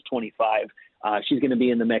at just 25. She's going to be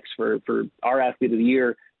in the mix for our Athlete of the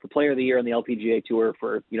Year, for Player of the Year on the LPGA Tour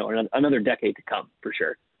for another decade to come for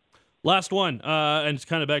sure. Last one, and it's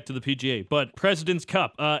kind of back to the PGA, but President's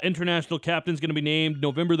Cup, international captain's going to be named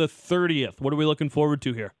November the 30th. What are we looking forward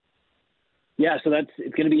to here? Yeah, so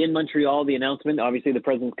it's going to be in Montreal, the announcement. Obviously, the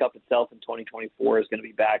President's Cup itself in 2024 is going to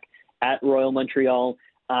be back at Royal Montreal.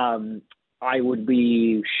 I would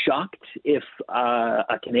be shocked if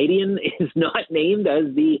a Canadian is not named as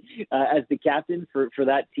the captain for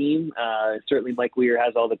that team. Certainly, Mike Weir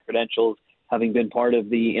has all the credentials, having been part of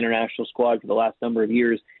the international squad for the last number of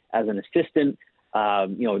years as an assistant.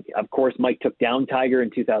 Of course, Mike took down Tiger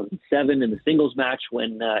in 2007 in the singles match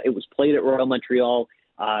when it was played at Royal Montreal.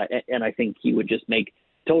 And I think he would just make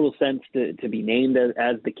total sense to be named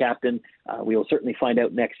as the captain. We will certainly find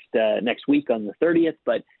out next week on the 30th.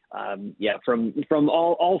 But from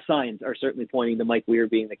all signs are certainly pointing to Mike Weir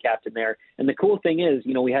being the captain there. And the cool thing is,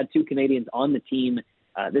 we had 2 Canadians on the team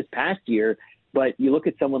this past year. But you look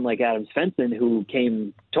at someone like Adam Svensson, who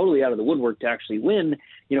came totally out of the woodwork to actually win.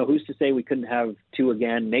 Who's to say we couldn't have 2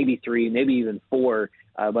 again, maybe 3, maybe even 4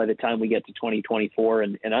 by the time we get to 2024.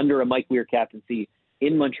 And under a Mike Weir captaincy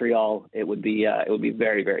in Montreal, it would be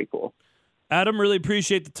very, very cool. Adam, really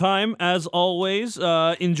appreciate the time as always.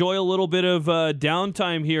 Enjoy a little bit of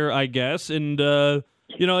downtime here, I guess, and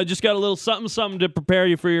I just got a little something to prepare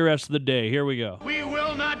you for your rest of the day. Here we go. We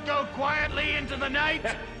will not go quietly into the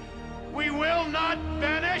night. We will not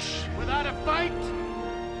vanish without a fight.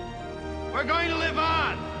 We're going to live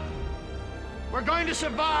on. We're going to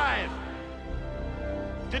survive.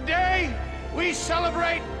 Today, we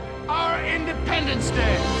celebrate our Independence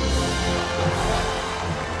Day.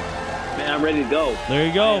 Man, I'm ready to go. There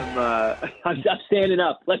you go. I'm standing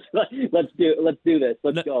up. Let's do this.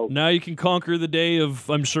 Let's go. Now you can conquer the day of,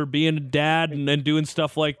 I'm sure, being a dad and doing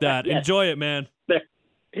stuff like that. Yes. Enjoy it, man.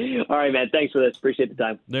 All right, man. Thanks for this. Appreciate the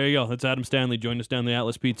time. There you go. That's Adam Stanley. Join us down the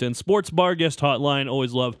Atlas Pizza and Sports Bar guest hotline.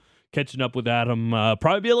 Always love catching up with Adam.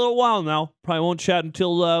 Probably be a little while now. Probably won't chat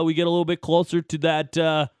until we get a little bit closer to that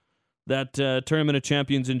Tournament of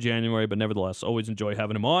Champions in January. But nevertheless, always enjoy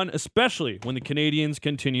having him on, especially when the Canadians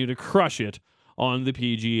continue to crush it on the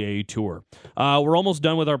PGA Tour. We're almost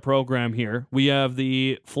done with our program here. We have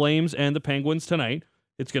the Flames and the Penguins tonight.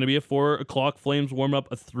 It's going to be a 4 o'clock Flames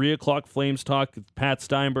warm-up, a 3 o'clock Flames talk. Pat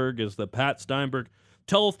Steinberg is the Pat Steinberg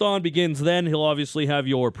telethon begins then. He'll obviously have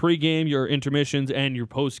your pregame, your intermissions, and your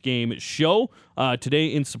postgame show today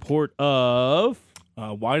in support of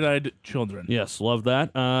Wide-Eyed Children. Yes, love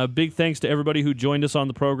that. Big thanks to everybody who joined us on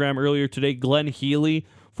the program earlier today. Glenn Healy,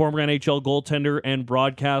 former NHL goaltender and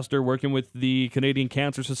broadcaster, working with the Canadian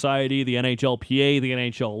Cancer Society, the NHLPA, the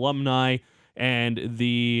NHL alumni, and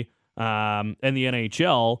the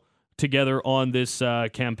NHL together on this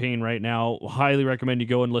campaign right now. Highly recommend you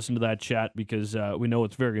go and listen to that chat because we know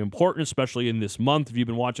it's very important, especially in this month. If you've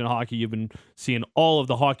been watching hockey, you've been seeing all of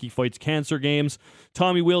the Hockey Fights Cancer games.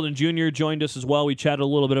 Tommy Wheeldon Jr. joined us as well. We chatted a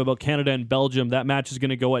little bit about Canada and Belgium. That match is going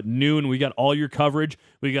to go at noon. We got all your coverage.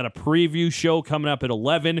 We got a preview show coming up at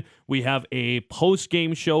 11. We have a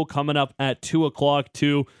post-game show coming up at 2 o'clock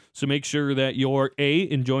too. So make sure that you're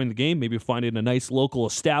enjoying the game, maybe finding a nice local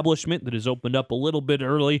establishment that has opened up a little bit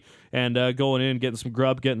early and going in, getting some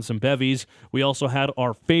grub, getting some bevies. We also had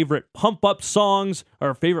our favorite pump-up songs,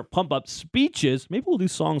 our favorite pump-up speeches. Maybe we'll do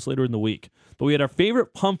songs later in the week. But we had our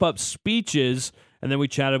favorite pump-up speeches, and then we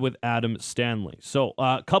chatted with Adam Stanley. So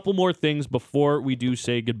a couple more things before we do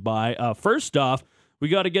say goodbye. First off, we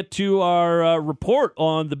got to get to our report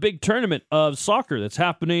on the big tournament of soccer that's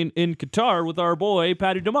happening in Qatar with our boy,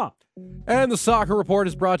 Patty Dumas. And the soccer report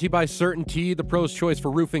is brought to you by CertainTeed, the pro's choice for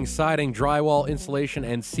roofing, siding, drywall, insulation,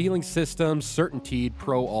 and ceiling systems. CertainTeed,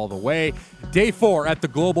 pro all the way. Day 4 at the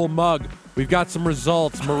Global Mug. We've got some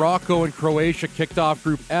results. Morocco and Croatia kicked off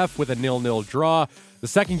Group F with a 0-0 draw. The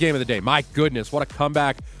second game of the day, my goodness, what a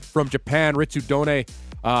comeback from Japan. Ritsu Done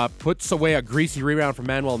puts away a greasy rebound from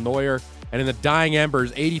Manuel Neuer. And in the dying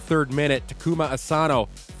embers, 83rd minute, Takuma Asano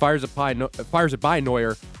fires it by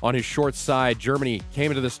Neuer on his short side. Germany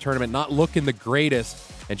came into this tournament not looking the greatest,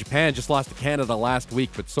 and Japan just lost to Canada last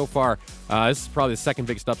week. But so far, this is probably the second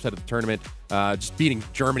biggest upset of the tournament, just beating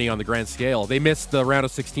Germany on the grand scale. They missed the round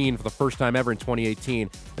of 16 for the first time ever in 2018,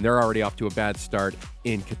 and they're already off to a bad start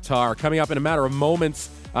in Qatar. Coming up in a matter of moments,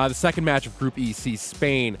 the second match of Group E sees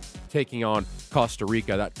Spain taking on Costa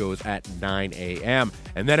Rica. That goes at 9 a.m.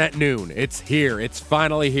 And then at noon, it's here. It's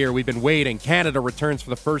finally here. We've been waiting. Canada returns for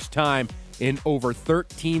the first time in over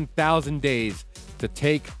 13,000 days to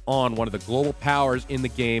take on one of the global powers in the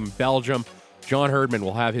game, Belgium. John Herdman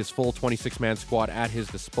will have his full 26-man squad at his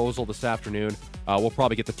disposal this afternoon. We'll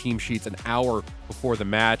probably get the team sheets an hour before the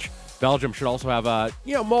match. Belgium should also have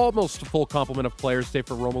almost a full complement of players, save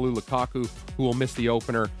for Romelu Lukaku, who will miss the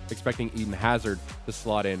opener, expecting Eden Hazard to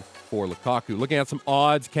slot in for Lukaku. Looking at some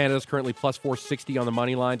odds, Canada's currently plus 460 on the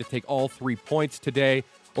money line to take all 3 points today.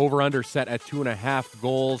 Over-under set at 2.5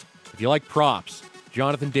 goals. If you like props,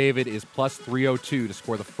 Jonathan David is plus 302 to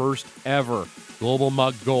score the first ever Global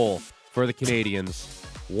Mug goal for the Canadians.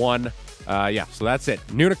 So that's it.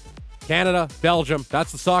 Munich, Canada, Belgium.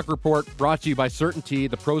 That's the Soccer Report, brought to you by CertainTeed,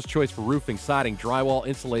 the pro's choice for roofing, siding, drywall,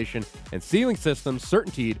 insulation, and ceiling systems.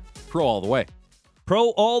 CertainTeed, pro all the way.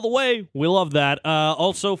 Pro all the way. We love that.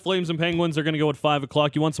 Also, Flames and Penguins are going to go at 5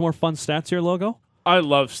 o'clock. You want some more fun stats here, Logo? I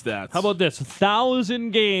love stats. How about this?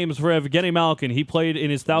 1,000 games for Evgeny Malkin. He played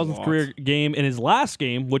in his 1,000th career game. In his last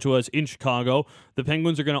game, which was in Chicago, the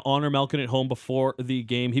Penguins are going to honor Malkin at home before the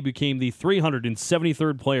game. He became the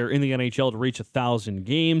 373rd player in the NHL to reach 1,000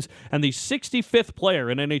 games and the 65th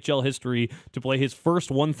player in NHL history to play his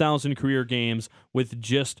first 1,000 career games with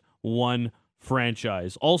just one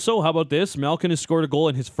franchise. Also, how about this? Malkin has scored a goal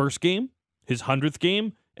in his first game, his 100th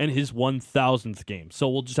game, and his 1,000th game. So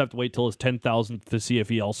we'll just have to wait till his 10,000th to see if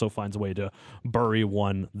he also finds a way to bury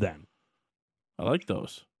one then. I like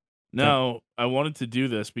those. Now, I wanted to do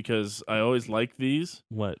this because I always like these.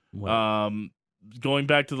 What? Going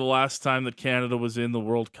back to the last time that Canada was in the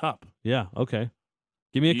World Cup. Yeah, okay.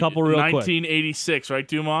 Give me a couple real quick. 1986, right,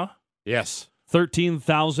 Dumas? Yes.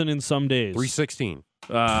 13,000 in some days. 316.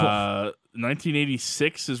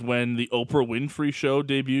 1986 is when the Oprah Winfrey Show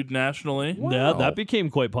debuted nationally. Wow. Yeah, that became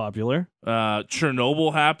quite popular.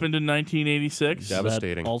 Chernobyl happened in 1986.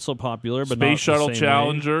 Devastating. That also popular, but Space not Shuttle the same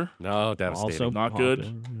Challenger. way. No, devastating. Also not popular.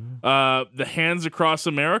 good. The Hands Across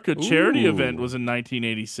America charity event was in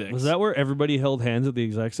 1986. Was that where everybody held hands at the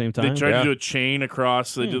exact same time? They tried to do a chain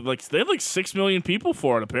across. They had like 6 million people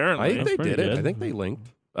for it. Apparently, I think they did it. I think they linked.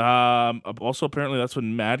 Also, apparently, that's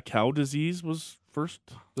when mad cow disease was first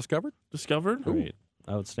discovered. Great.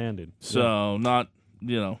 Outstanding. So not,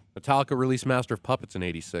 Metallica released Master of Puppets in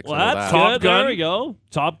 86. Well, that's good. There we go.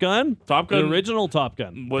 Top Gun. The original Top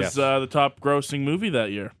Gun was the top grossing movie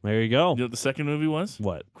that year. There you go. You know what the second movie was?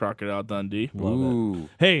 What? Crocodile Dundee. Love it.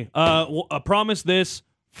 Hey, I promise this.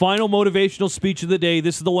 Final motivational speech of the day.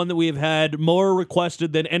 This is the one that we have had more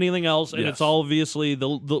requested than anything else, and it's obviously the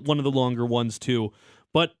one of the longer ones too.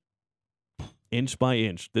 But inch by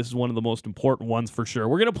inch, this is one of the most important ones for sure.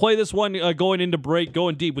 We're going to play this one going into break.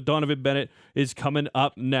 Going Deep with Donovan Bennett is coming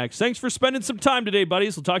up next. Thanks for spending some time today,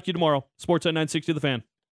 buddies. We'll talk to you tomorrow. Sportsnet 960 The Fan.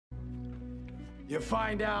 You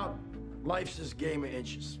find out life's this game of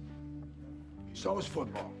inches. So is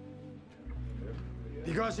football.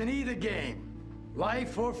 Because in either game,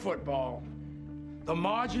 life or football, the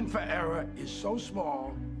margin for error is so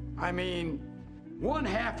small. I mean,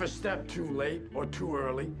 1/2 a step too late or too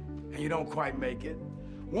early, and you don't quite make it.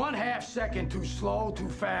 1/2 second too slow, too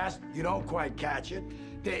fast, you don't quite catch it.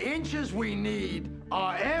 The inches we need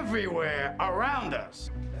are everywhere around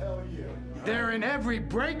us. Hell yeah. They're in every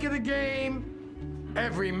break of the game,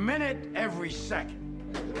 every minute, every second.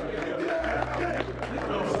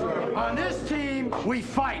 On this team, we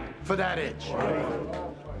fight for that inch.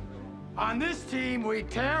 On this team, we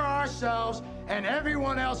tear ourselves and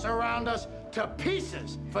everyone else around us to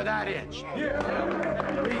pieces for that inch. We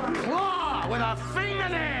claw with our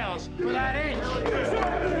fingernails for that inch.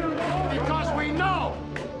 Because we know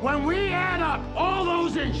when we add up all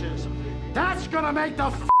those inches, that's gonna make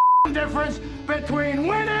the difference between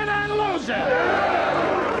winning and losing.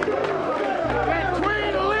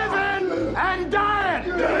 Between living and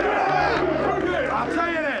dying. I'll tell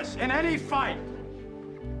you this, in any fight,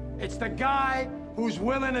 it's the guy who's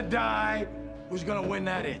willing to die who's gonna win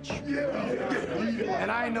that inch. And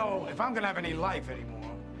I know if I'm gonna have any life anymore,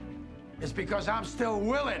 it's because I'm still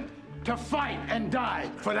willing to fight and die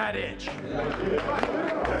for that inch.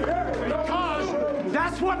 Because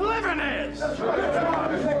that's what living is.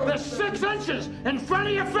 The 6 inches in front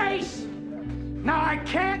of your face. Now, I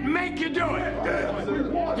can't make you do it.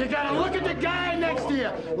 You gotta look at the guy next to you.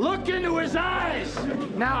 Look into his eyes.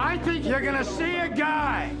 Now, I think you're gonna see a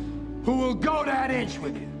guy who will go that inch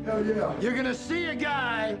with you. Hell yeah. You're gonna see a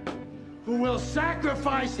guy who will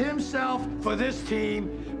sacrifice himself for this team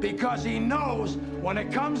because he knows when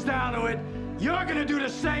it comes down to it, you're gonna do the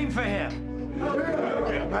same for him.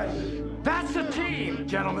 That's a team,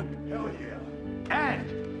 gentlemen. Hell yeah. And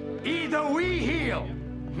either we heal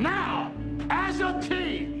now as a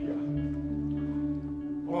team,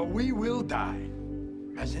 or we will die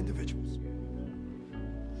as individuals.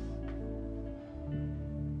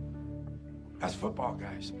 That's football,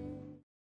 guys.